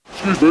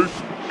Excuse me.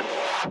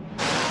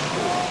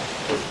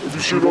 Have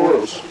you seen our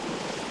house?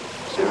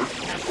 Sorry?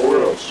 Our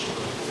house.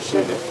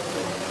 Seen it?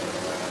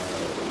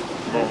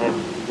 No,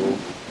 haven't. No.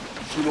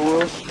 Seen our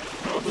house?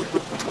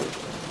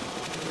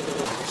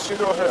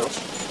 Seen our house?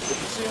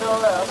 Seen our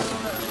house?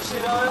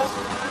 Seen our house?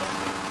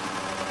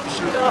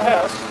 Seen our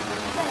house?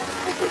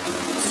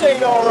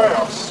 Seen our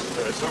house?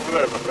 Yeah, it's over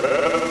there, man.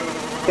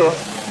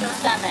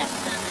 Stand there.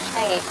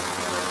 Hey.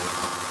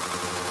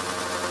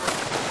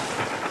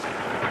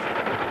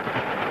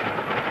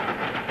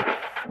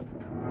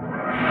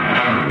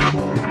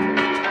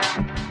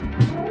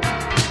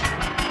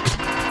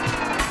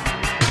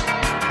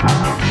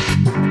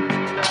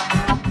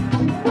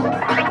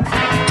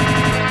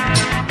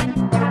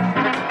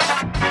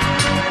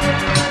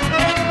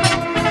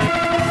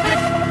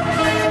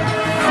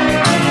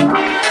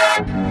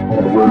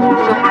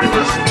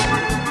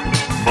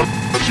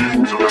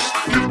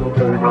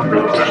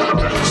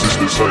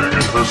 Sisters saying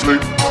in her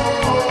sleep.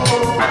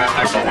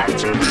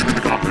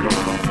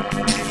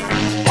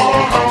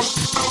 Our house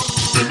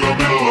in the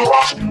middle of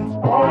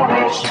our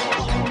house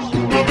in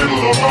the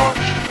middle of our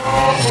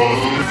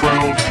holy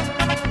ground.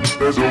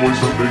 There's always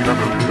something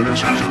happening, and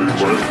it's usually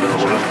worth now.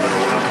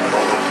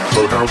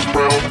 So house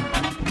proud,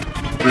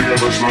 the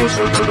ever slow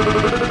down.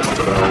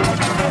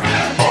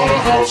 Our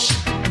house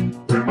in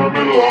the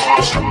middle of our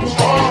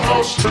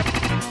house in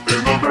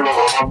the middle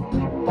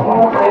of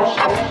our house.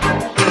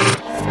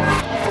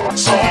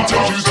 Someone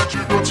tells you that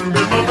you've got to be in the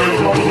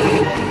middle of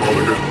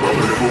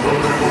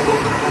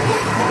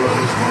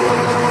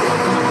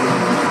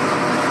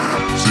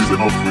season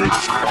off with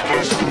our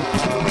house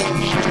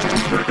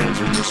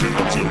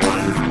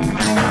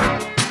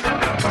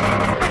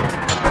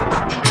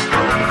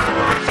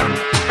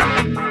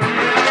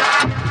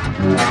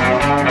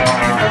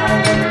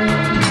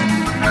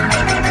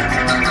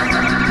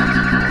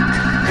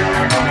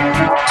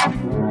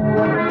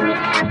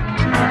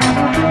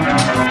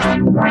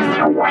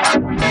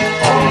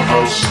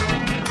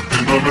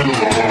in the middle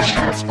of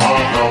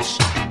our house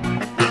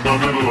in the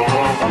middle of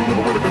our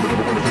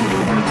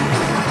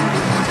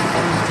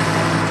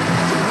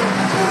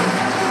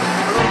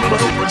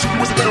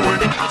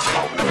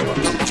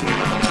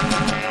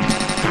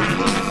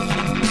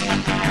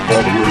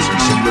followers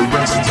and Sunday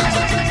best.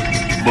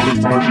 Mother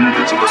find you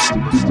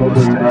interesting.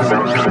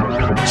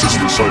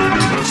 Sisters saying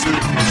in their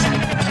sleep.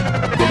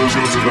 Brothers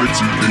go tonight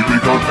to TV, we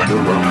can't hang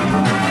around.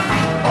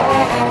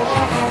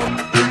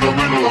 In the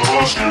middle of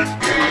our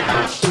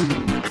street.